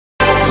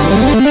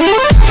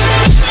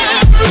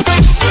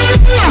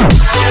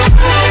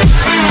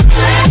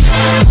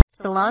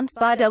Salon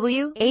Spa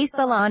W, a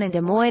salon in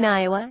Des Moines,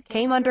 Iowa,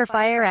 came under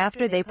fire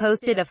after they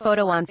posted a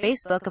photo on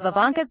Facebook of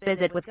Ivanka's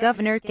visit with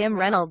Governor Tim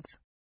Reynolds.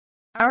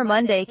 Our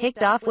Monday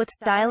kicked off with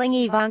styling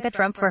Ivanka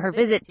Trump for her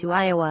visit to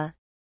Iowa.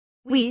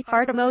 "We,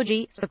 heart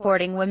emoji,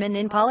 supporting women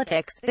in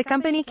politics," the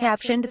company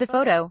captioned the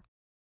photo.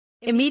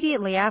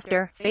 Immediately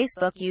after,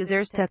 Facebook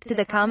users took to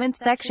the comments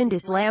section to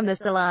slam the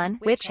salon,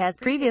 which has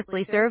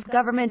previously served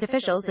government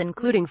officials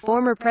including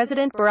former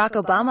President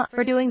Barack Obama,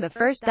 for doing the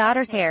first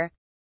daughter's hair.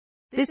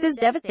 "This is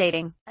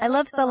devastating. I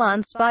love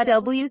Salon Spa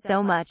W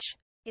so much.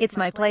 It's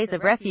my place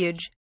of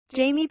refuge,"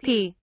 Jamie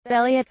P.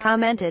 Elliott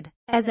commented.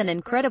 "As an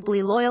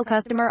incredibly loyal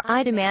customer,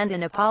 I demand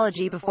an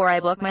apology before I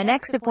book my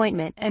next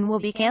appointment, and will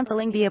be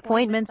canceling the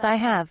appointments I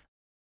have."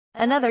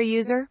 Another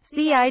user,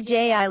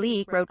 CIJI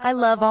Lee, wrote, "I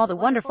love all the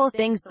wonderful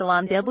things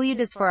Salon W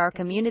does for our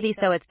community,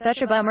 so it's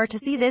such a bummer to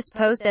see this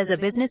post as a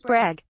business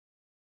brag.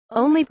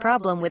 Only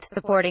problem with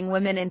supporting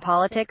women in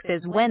politics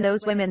is when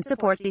those women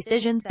support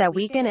decisions that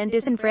weaken and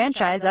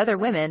disenfranchise other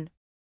women."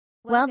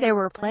 While there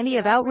were plenty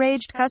of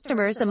outraged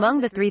customers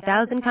among the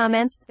 3,000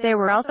 comments, there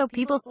were also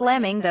people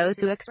slamming those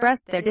who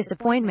expressed their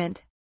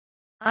disappointment.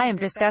 "I am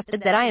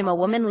disgusted that I am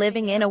a woman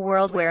living in a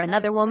world where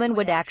another woman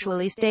would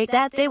actually state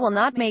that they will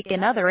not make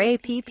another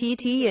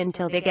APPT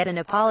until they get an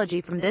apology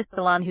from this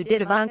salon who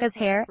did Ivanka's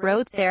hair,"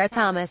 wrote Sarah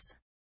Thomas.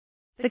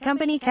 The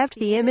company kept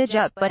the image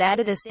up but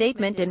added a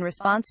statement in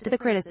response to the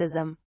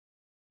criticism.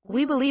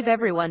 "We believe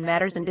everyone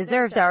matters and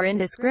deserves our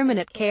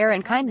indiscriminate care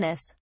and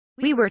kindness.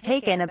 We were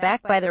taken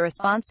aback by the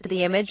response to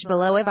the image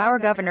below of our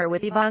governor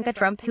with Ivanka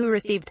Trump, who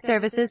received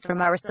services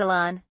from our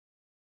salon.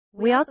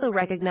 We also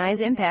recognize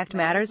impact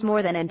matters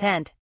more than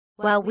intent.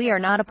 While we are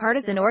not a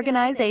partisan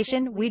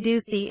organization, we do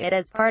see it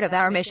as part of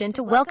our mission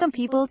to welcome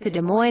people to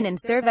Des Moines and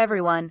serve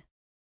everyone."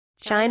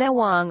 China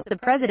Wang, the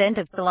president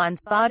of Salon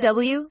Spa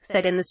W,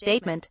 said in the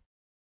statement,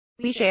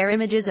 "We share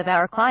images of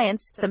our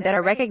clients, some that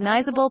are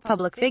recognizable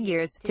public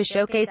figures, to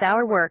showcase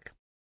our work.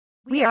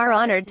 We are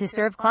honored to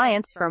serve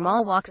clients from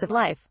all walks of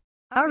life.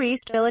 Our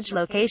East Village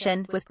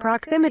location, with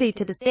proximity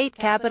to the state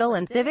capitol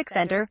and civic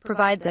center,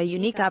 provides a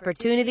unique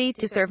opportunity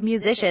to serve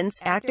musicians,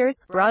 actors,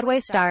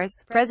 Broadway stars,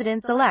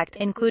 presidents-elect,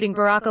 including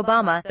Barack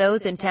Obama,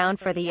 those in town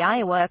for the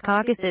Iowa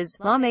caucuses,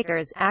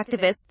 lawmakers,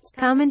 activists,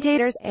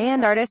 commentators,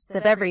 and artists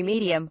of every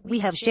medium. We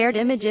have shared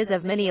images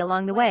of many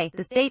along the way,"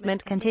 the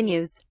statement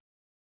continues.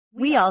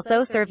 "We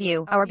also serve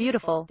you, our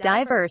beautiful,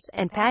 diverse,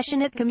 and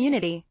passionate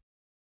community.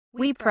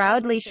 We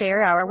proudly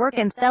share our work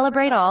and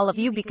celebrate all of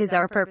you because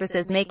our purpose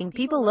is making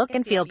people look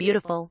and feel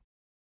beautiful.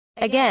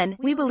 Again,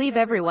 we believe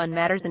everyone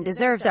matters and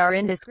deserves our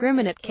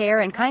indiscriminate care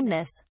and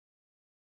kindness.